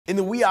In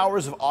the wee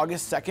hours of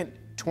August 2nd,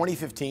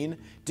 2015,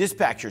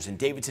 dispatchers in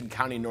Davidson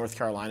County, North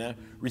Carolina,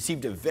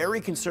 received a very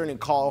concerning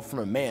call from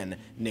a man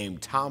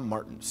named Tom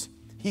Martins.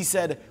 He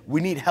said, "We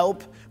need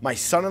help. My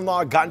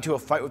son-in-law got into a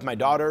fight with my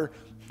daughter.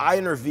 I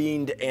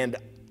intervened and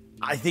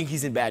I think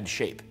he's in bad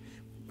shape.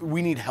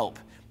 We need help.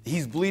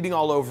 He's bleeding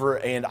all over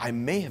and I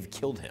may have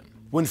killed him."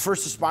 When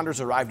first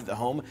responders arrived at the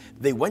home,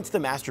 they went to the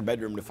master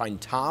bedroom to find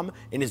Tom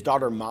and his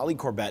daughter Molly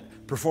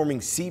Corbett performing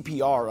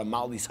CPR on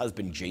Molly's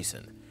husband,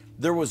 Jason.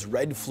 There was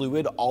red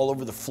fluid all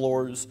over the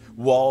floors,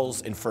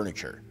 walls, and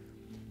furniture.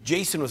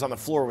 Jason was on the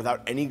floor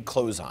without any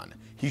clothes on.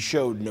 He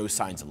showed no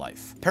signs of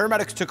life.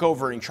 Paramedics took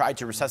over and tried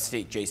to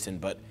resuscitate Jason,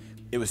 but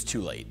it was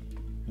too late.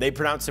 They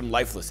pronounced him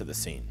lifeless at the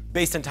scene.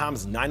 Based on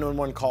Tom's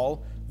 911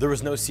 call, there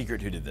was no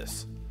secret who did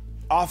this.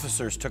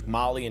 Officers took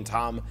Molly and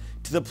Tom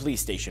to the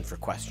police station for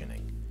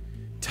questioning.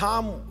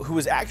 Tom, who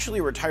was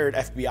actually a retired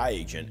FBI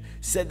agent,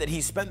 said that he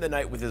spent the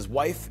night with his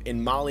wife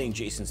in Molly and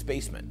Jason's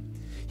basement.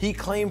 He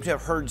claimed to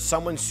have heard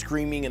someone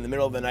screaming in the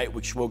middle of the night,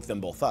 which woke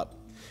them both up.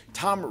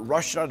 Tom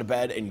rushed out of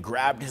bed and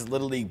grabbed his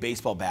Little League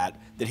baseball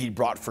bat that he'd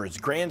brought for his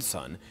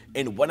grandson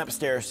and went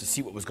upstairs to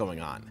see what was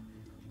going on.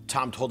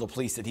 Tom told the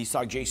police that he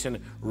saw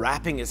Jason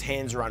wrapping his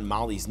hands around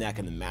Molly's neck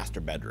in the master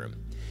bedroom.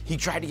 He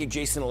tried to get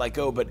Jason to let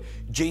go, but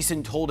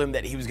Jason told him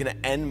that he was going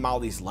to end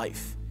Molly's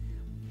life.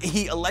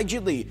 He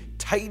allegedly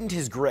tightened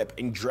his grip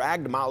and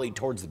dragged Molly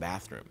towards the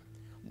bathroom.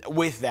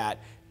 With that,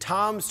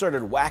 Tom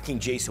started whacking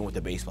Jason with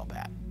the baseball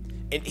bat.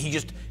 And he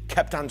just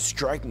kept on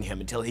striking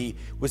him until he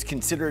was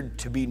considered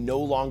to be no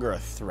longer a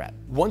threat.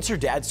 Once her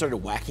dad started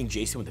whacking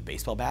Jason with a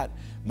baseball bat,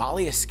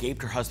 Molly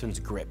escaped her husband's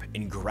grip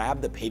and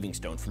grabbed the paving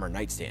stone from her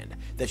nightstand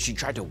that she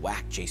tried to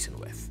whack Jason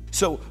with.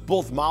 So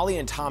both Molly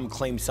and Tom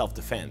claimed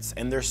self-defense,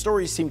 and their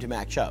stories seemed to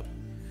match up.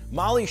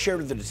 Molly shared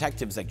with the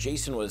detectives that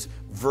Jason was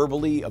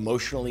verbally,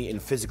 emotionally, and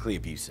physically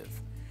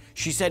abusive.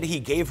 She said he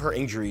gave her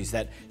injuries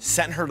that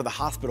sent her to the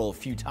hospital a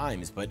few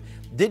times, but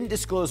didn't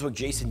disclose what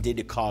Jason did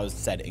to cause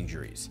said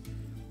injuries.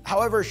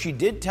 However, she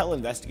did tell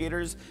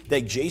investigators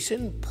that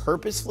Jason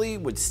purposefully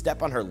would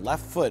step on her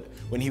left foot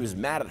when he was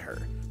mad at her,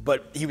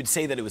 but he would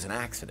say that it was an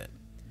accident.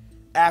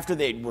 After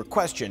they were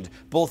questioned,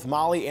 both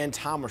Molly and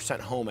Tom were sent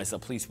home as the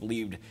police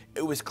believed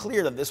it was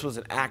clear that this was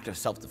an act of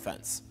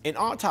self-defense. An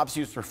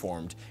autopsy was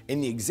performed,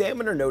 and the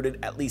examiner noted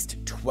at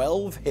least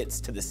 12 hits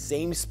to the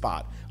same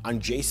spot on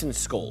Jason's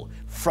skull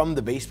from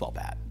the baseball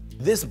bat.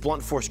 This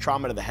blunt force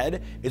trauma to the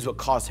head is what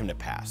caused him to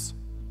pass.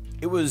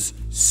 It was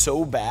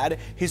so bad,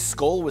 his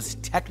skull was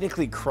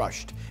technically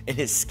crushed and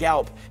his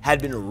scalp had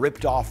been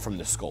ripped off from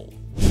the skull.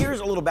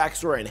 Here's a little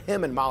backstory on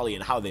him and Molly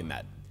and how they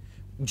met.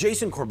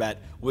 Jason Corbett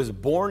was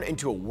born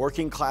into a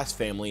working class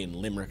family in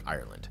Limerick,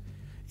 Ireland.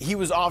 He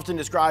was often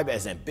described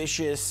as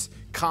ambitious,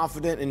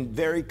 confident, and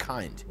very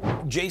kind.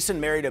 Jason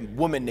married a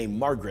woman named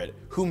Margaret,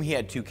 whom he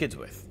had 2 kids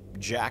with,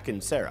 Jack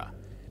and Sarah.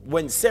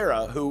 When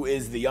Sarah, who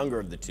is the younger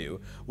of the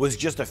two, was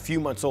just a few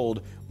months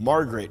old,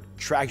 Margaret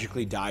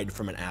tragically died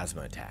from an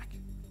asthma attack.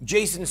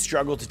 Jason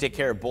struggled to take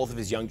care of both of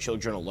his young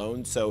children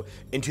alone, so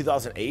in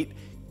 2008,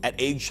 at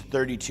age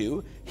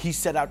 32, he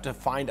set out to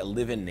find a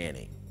live-in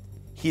nanny.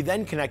 He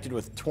then connected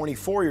with a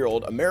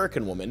 24-year-old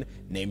American woman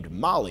named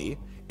Molly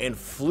and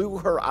flew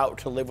her out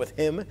to live with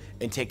him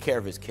and take care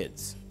of his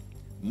kids.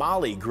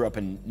 Molly grew up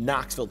in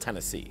Knoxville,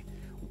 Tennessee.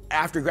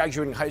 After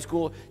graduating high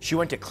school, she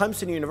went to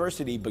Clemson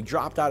University but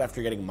dropped out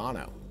after getting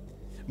mono.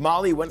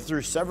 Molly went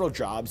through several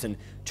jobs and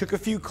took a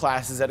few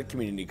classes at a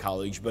community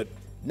college but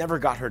never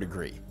got her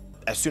degree.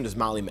 As soon as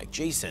Molly met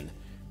Jason,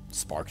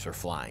 sparks were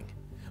flying.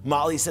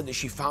 Molly said that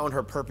she found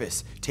her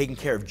purpose taking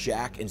care of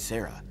Jack and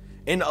Sarah,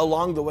 and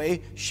along the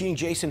way, she and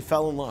Jason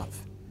fell in love.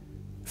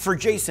 For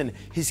Jason,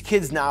 his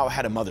kids now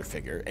had a mother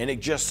figure, and it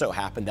just so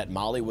happened that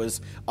Molly was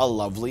a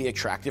lovely,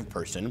 attractive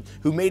person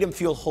who made him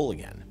feel whole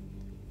again.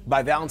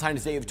 By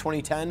Valentine's Day of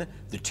 2010,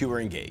 the two were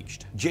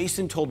engaged.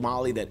 Jason told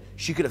Molly that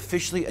she could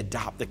officially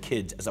adopt the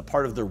kids as a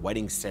part of their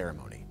wedding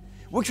ceremony,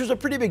 which was a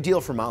pretty big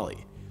deal for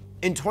Molly.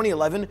 In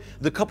 2011,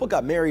 the couple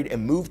got married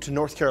and moved to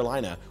North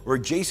Carolina, where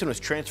Jason was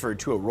transferred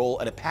to a role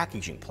at a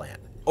packaging plant.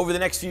 Over the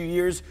next few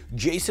years,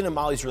 Jason and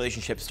Molly's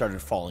relationship started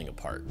falling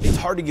apart. It's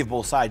hard to give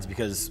both sides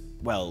because,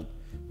 well,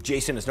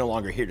 Jason is no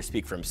longer here to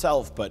speak for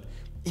himself, but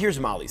here's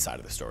Molly's side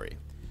of the story.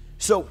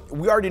 So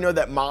we already know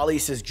that Molly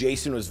says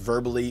Jason was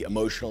verbally,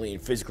 emotionally,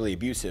 and physically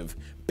abusive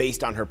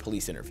based on her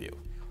police interview.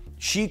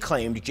 She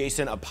claimed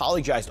Jason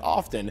apologized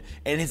often,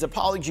 and his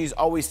apologies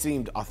always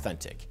seemed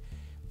authentic.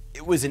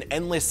 It was an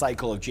endless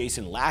cycle of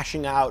Jason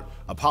lashing out,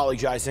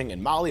 apologizing,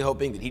 and Molly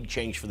hoping that he'd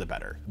change for the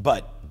better.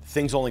 But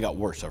things only got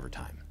worse over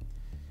time.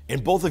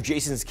 And both of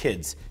Jason's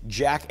kids,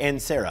 Jack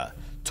and Sarah,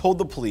 told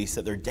the police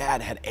that their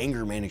dad had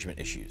anger management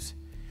issues.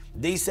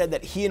 They said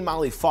that he and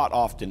Molly fought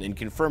often and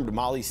confirmed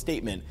Molly's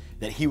statement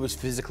that he was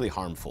physically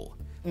harmful.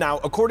 Now,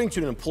 according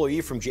to an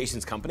employee from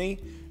Jason's company,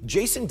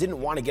 Jason didn't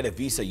want to get a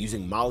visa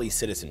using Molly's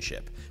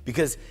citizenship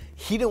because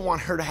he didn't want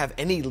her to have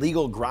any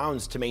legal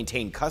grounds to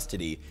maintain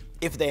custody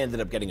if they ended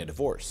up getting a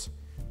divorce.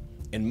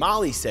 And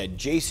Molly said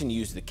Jason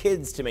used the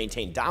kids to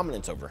maintain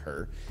dominance over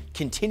her,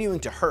 continuing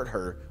to hurt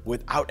her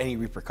without any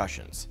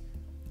repercussions.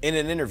 In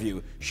an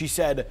interview, she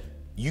said,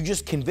 "You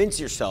just convince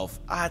yourself,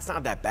 it's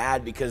not that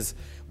bad because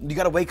you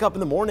gotta wake up in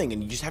the morning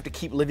and you just have to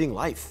keep living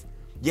life.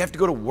 You have to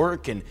go to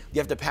work and you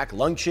have to pack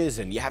lunches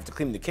and you have to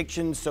clean the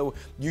kitchen, so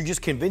you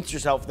just convince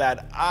yourself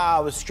that, I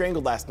was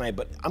strangled last night,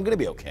 but I'm gonna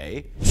be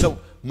okay." So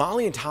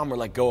Molly and Tom were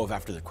let go of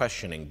after the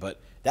questioning,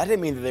 but that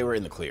didn't mean that they were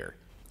in the clear.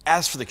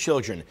 As for the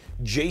children,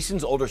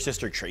 Jason's older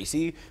sister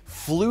Tracy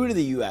flew to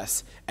the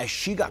US as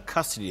she got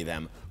custody of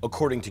them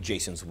according to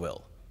Jason's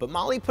will. But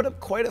Molly put up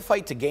quite a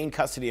fight to gain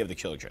custody of the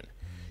children.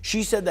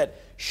 She said that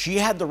she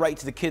had the right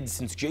to the kids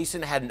since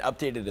Jason hadn't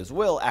updated his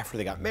will after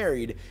they got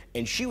married,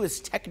 and she was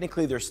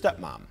technically their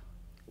stepmom.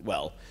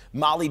 Well,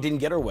 Molly didn't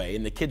get her way,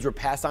 and the kids were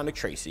passed on to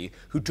Tracy,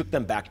 who took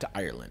them back to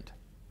Ireland.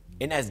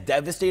 And as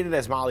devastated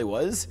as Molly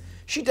was,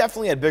 she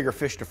definitely had bigger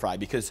fish to fry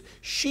because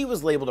she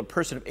was labeled a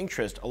person of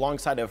interest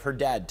alongside of her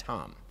dad,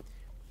 Tom.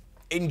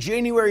 In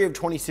January of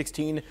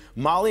 2016,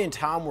 Molly and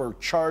Tom were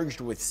charged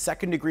with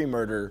second-degree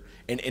murder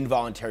and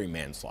involuntary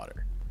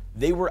manslaughter.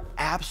 They were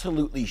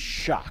absolutely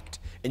shocked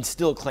and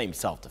still claimed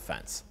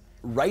self-defense.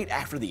 Right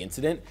after the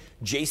incident,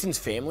 Jason's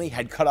family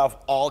had cut off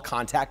all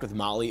contact with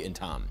Molly and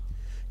Tom.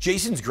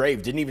 Jason's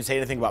grave didn't even say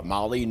anything about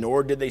Molly,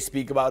 nor did they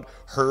speak about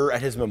her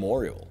at his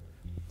memorial.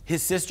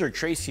 His sister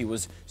Tracy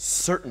was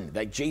certain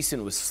that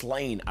Jason was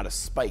slain out of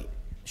spite.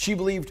 She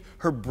believed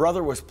her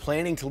brother was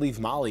planning to leave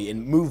Molly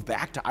and move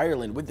back to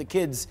Ireland with the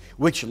kids,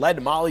 which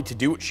led Molly to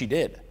do what she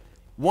did.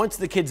 Once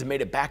the kids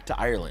made it back to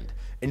Ireland,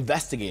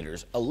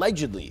 investigators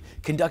allegedly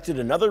conducted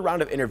another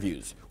round of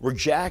interviews where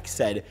Jack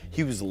said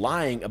he was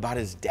lying about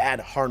his dad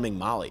harming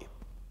Molly.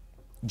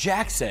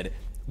 Jack said,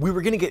 "We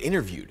were gonna get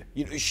interviewed.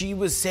 She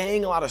was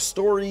saying a lot of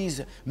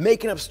stories,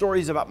 making up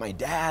stories about my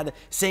dad,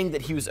 saying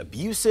that he was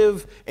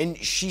abusive, and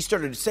she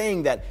started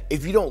saying that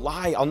if you don't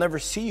lie, I'll never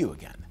see you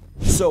again."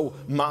 So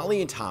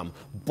Molly and Tom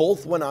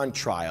both went on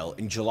trial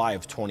in July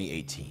of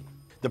 2018.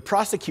 The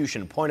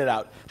prosecution pointed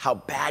out how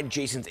bad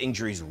Jason's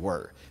injuries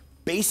were,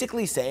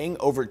 basically saying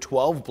over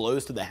 12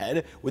 blows to the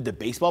head with a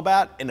baseball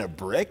bat and a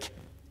brick,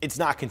 it's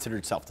not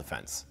considered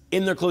self-defense.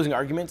 In their closing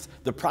arguments,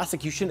 the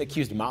prosecution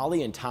accused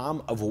Molly and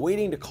Tom of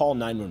waiting to call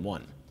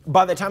 911.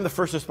 By the time the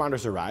first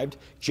responders arrived,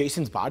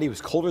 Jason's body was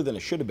colder than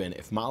it should have been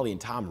if Molly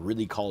and Tom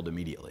really called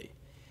immediately.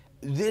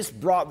 This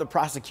brought the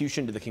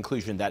prosecution to the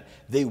conclusion that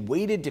they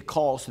waited to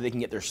call so they can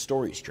get their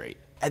story straight.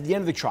 At the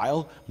end of the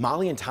trial,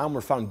 Molly and Tom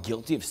were found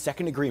guilty of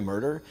second-degree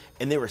murder,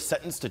 and they were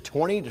sentenced to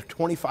 20 to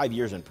 25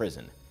 years in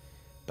prison.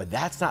 But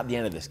that's not the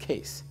end of this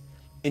case.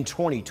 In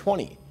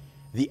 2020,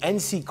 the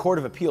NC Court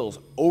of Appeals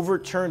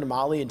overturned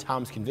Molly and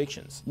Tom's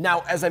convictions.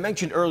 Now, as I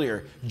mentioned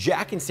earlier,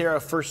 Jack and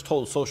Sarah first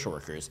told social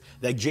workers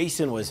that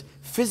Jason was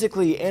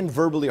physically and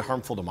verbally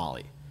harmful to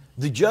Molly.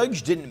 The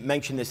judge didn't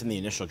mention this in the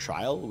initial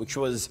trial, which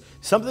was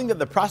something that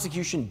the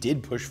prosecution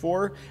did push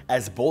for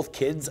as both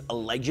kids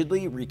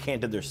allegedly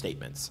recanted their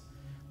statements.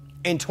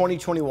 In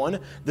 2021,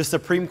 the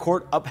Supreme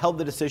Court upheld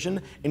the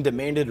decision and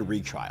demanded a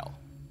retrial.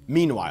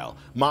 Meanwhile,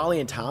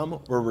 Molly and Tom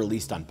were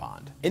released on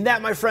bond. And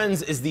that, my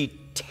friends, is the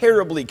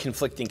terribly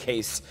conflicting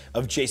case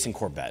of Jason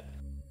Corbett.